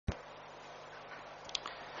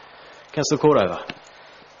Councillor Cordover.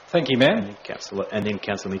 Thank you, Mayor. And then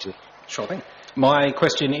Councillor Mitchell. Sure thing. My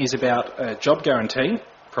question is about a job guarantee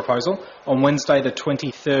proposal. On Wednesday, the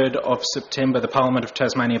 23rd of September, the Parliament of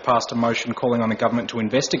Tasmania passed a motion calling on the government to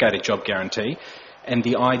investigate a job guarantee. And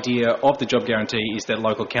the idea of the job guarantee is that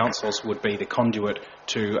local councils would be the conduit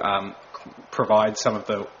to provide some of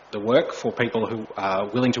the work for people who are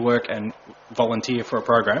willing to work and volunteer for a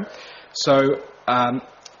program. So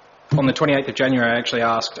on the 28th of January, I actually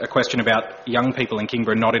asked a question about young people in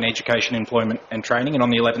Kingborough not in education, employment and training, and on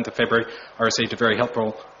the 11th of February I received a very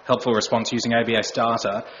helpful response using ABS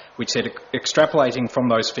data, which said, extrapolating from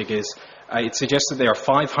those figures, it suggests that there are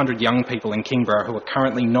 500 young people in Kingborough who are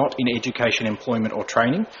currently not in education, employment or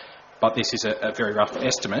training, but this is a very rough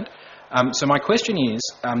estimate. So my question is,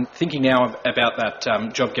 thinking now about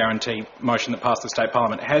that job guarantee motion that passed the State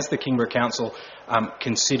Parliament, has the Kingborough Council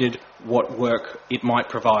considered what work it might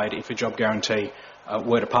provide if a job guarantee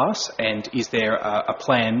were to pass, and is there a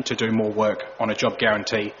plan to do more work on a job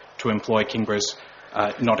guarantee to employ Kingborough's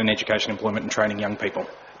not in education, employment and training young people?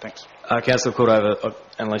 Thanks. Councillor Cordover,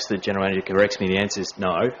 unless the General Manager corrects me, the answer is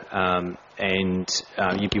no.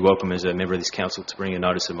 You'd be welcome as a member of this council to bring a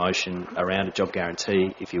notice of motion around a job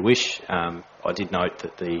guarantee if you wish. I did note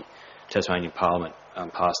that the Tasmanian Parliament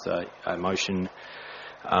passed a motion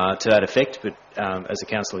to that effect, but as a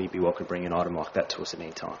councillor you'd be welcome to bring an item like that to us at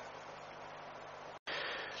any time.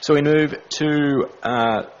 So we move to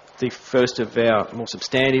the first of our more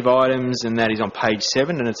substantive items, and that is on page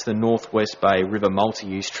 7, and it's the North West Bay River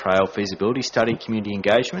Multi-Use Trail Feasibility Study Community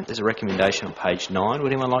Engagement. There's a recommendation on page 9.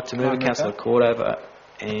 Would anyone like to move it? Councillor Cordover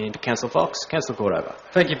and Councillor Fox. Councillor Cordover.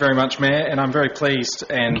 Thank you very much, Mayor, and I'm very pleased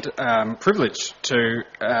and privileged to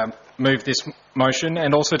move this motion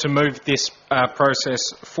and also to move this process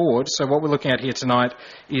forward. So what we're looking at here tonight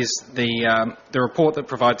is the report that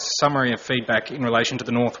provides a summary of feedback in relation to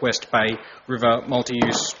the North West Bay River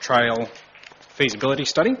Multi-Use Trail Feasibility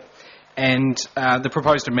Study and the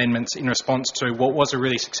proposed amendments in response to what was a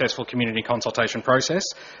really successful community consultation process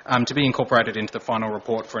to be incorporated into the final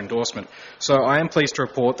report for endorsement. So I am pleased to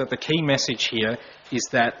report that the key message here is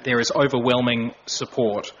that there is overwhelming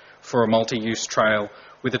support for a multi-use trail,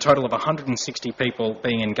 with a total of 160 people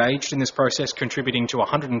being engaged in this process, contributing to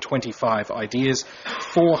 125 ideas,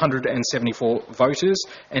 474 voters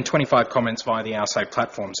and 25 comments via the Our Say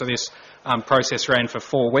platform. So this process ran for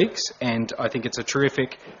 4 weeks, and I think it's a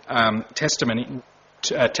terrific testament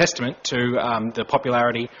to the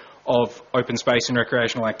popularity of open space and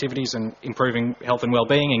recreational activities and improving health and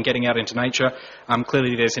well-being and getting out into nature.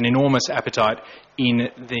 Clearly there's an enormous appetite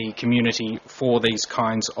in the community for these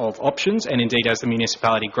kinds of options, and indeed as the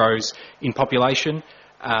municipality grows in population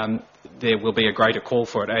there will be a greater call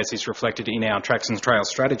for it, as is reflected in our Tracks and Trails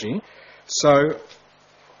strategy. So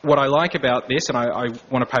what I like about this, and I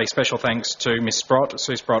want to pay special thanks to Ms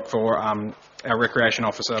Sue Sprott, for our Recreation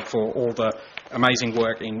Officer, for all the amazing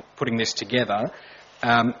work in putting this together.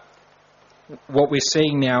 What we're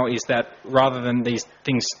seeing now is that rather than these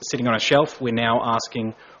things sitting on a shelf, we're now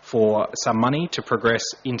asking for some money to progress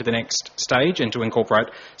into the next stage and to incorporate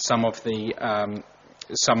some of the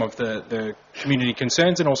community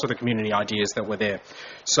concerns and also the community ideas that were there.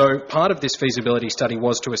 So part of this feasibility study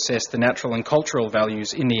was to assess the natural and cultural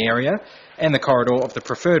values in the area and the corridor of the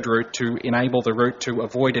preferred route to enable the route to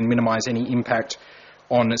avoid and minimise any impact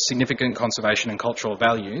on significant conservation and cultural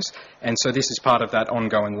values, and so this is part of that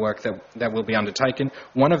ongoing work that will be undertaken.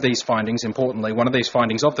 One of these findings, importantly, one of these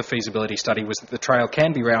findings of the feasibility study was that the trail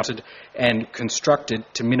can be routed and constructed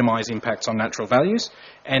to minimise impacts on natural values,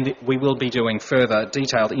 and we will be doing further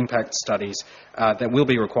detailed impact studies that will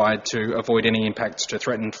be required to avoid any impacts to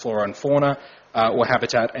threatened flora and fauna or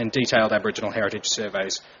habitat, and detailed Aboriginal heritage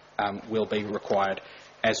surveys will be required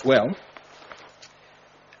as well.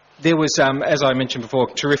 There was, as I mentioned before,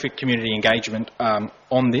 terrific community engagement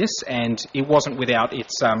on this, and it wasn't without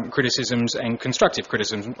its criticisms and constructive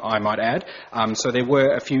criticism, I might add. So there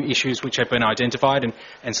were a few issues which have been identified,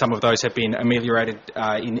 and some of those have been ameliorated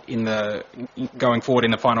going forward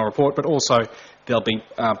in the final report, but also there'll be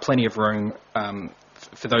plenty of room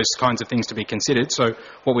for those kinds of things to be considered. So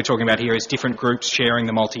what we're talking about here is different groups sharing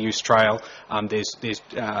the multi-use trail. There's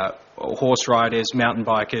horse riders, mountain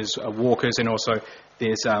bikers, walkers, and also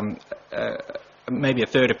there's maybe a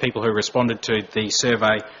third of people who responded to the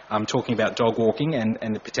survey talking about dog walking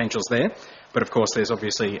and the potentials there. But of course there's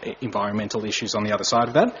obviously environmental issues on the other side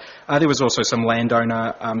of that. There was also some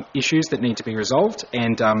landowner issues that need to be resolved,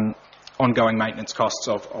 and ongoing maintenance costs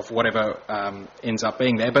of whatever ends up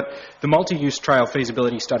being there. But the multi-use trail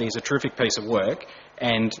feasibility study is a terrific piece of work,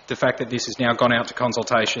 and the fact that this has now gone out to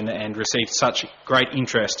consultation and received such great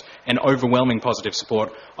interest and overwhelming positive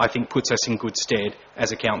support, I think puts us in good stead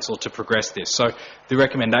as a council to progress this. So the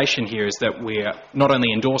recommendation here is that we're not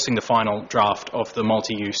only endorsing the final draft of the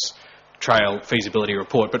multi-use trail feasibility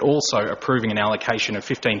report, but also approving an allocation of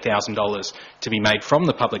 $15,000 to be made from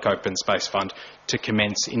the Public Open Space Fund to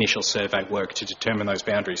commence initial survey work to determine those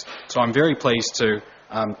boundaries. So I'm very pleased to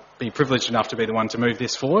be privileged enough to be the one to move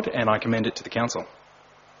this forward, and I commend it to the Council.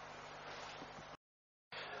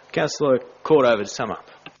 Councillor Cordover, to sum up.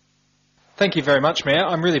 Thank you very much, Mayor.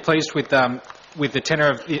 I'm really pleased with the tenor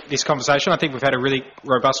of this conversation. I think we've had a really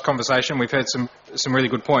robust conversation. We've heard some really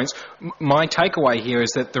good points. My takeaway here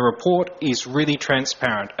is that the report is really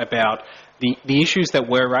transparent about the issues that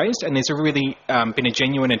were raised, and there's really been a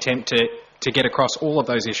genuine attempt to get across all of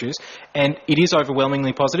those issues. And it is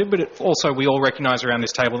overwhelmingly positive, but also we all recognise around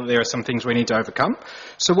this table that there are some things we need to overcome.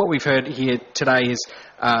 So what we've heard here today is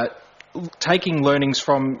taking learnings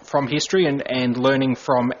from history and learning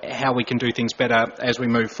from how we can do things better as we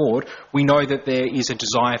move forward. We know that there is a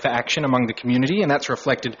desire for action among the community, and that's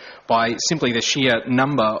reflected by simply the sheer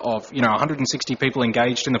number of 160 people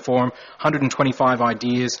engaged in the forum, 125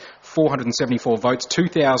 ideas, 474 votes,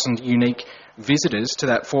 2,000 unique visitors to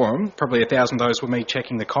that forum. Probably 1,000 of those were me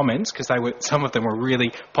checking the comments, because some of them were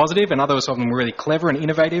really positive and others of them were really clever and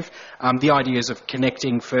innovative. The ideas of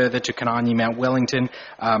connecting further to Kanani, Mount Wellington,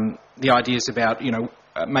 the ideas about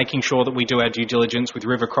making sure that we do our due diligence with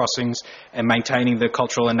river crossings and maintaining the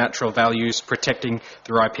cultural and natural values, protecting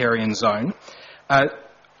the riparian zone.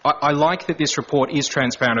 I like that this report is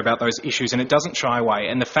transparent about those issues and it doesn't shy away.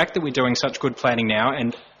 And the fact that we're doing such good planning now,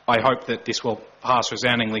 and I hope that this will pass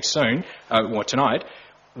resoundingly soon, or tonight,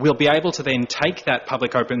 we'll be able to then take that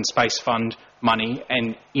Public Open Space Fund money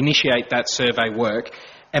and initiate that survey work.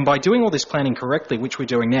 And by doing all this planning correctly, which we're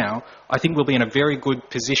doing now, I think we'll be in a very good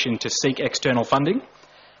position to seek external funding.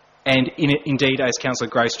 And indeed, as Councillor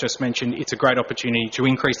Grace just mentioned, it's a great opportunity to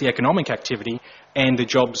increase the economic activity and the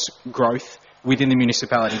jobs growth within the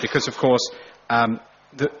municipality, because of course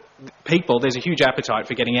there's a huge appetite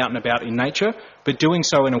for getting out and about in nature, but doing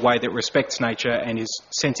so in a way that respects nature and is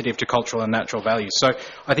sensitive to cultural and natural values. So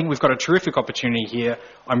I think we've got a terrific opportunity here.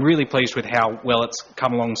 I'm really pleased with how well it's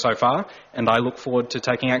come along so far, and I look forward to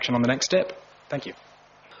taking action on the next step. Thank you.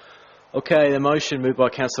 Okay, the motion moved by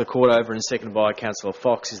Councillor Cordover and seconded by Councillor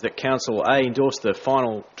Fox is that Council A endorse the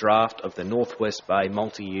final draft of the North West Bay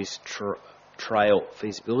multi-use trail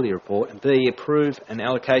feasibility report, and B, approve an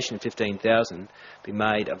allocation of $15,000 be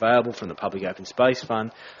made available from the Public Open Space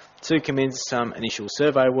Fund to commence some initial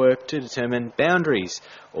survey work to determine boundaries.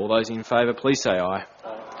 All those in favour, please say aye.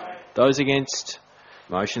 Aye. Those against,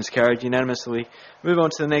 motion's carried unanimously. Move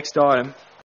on to the next item.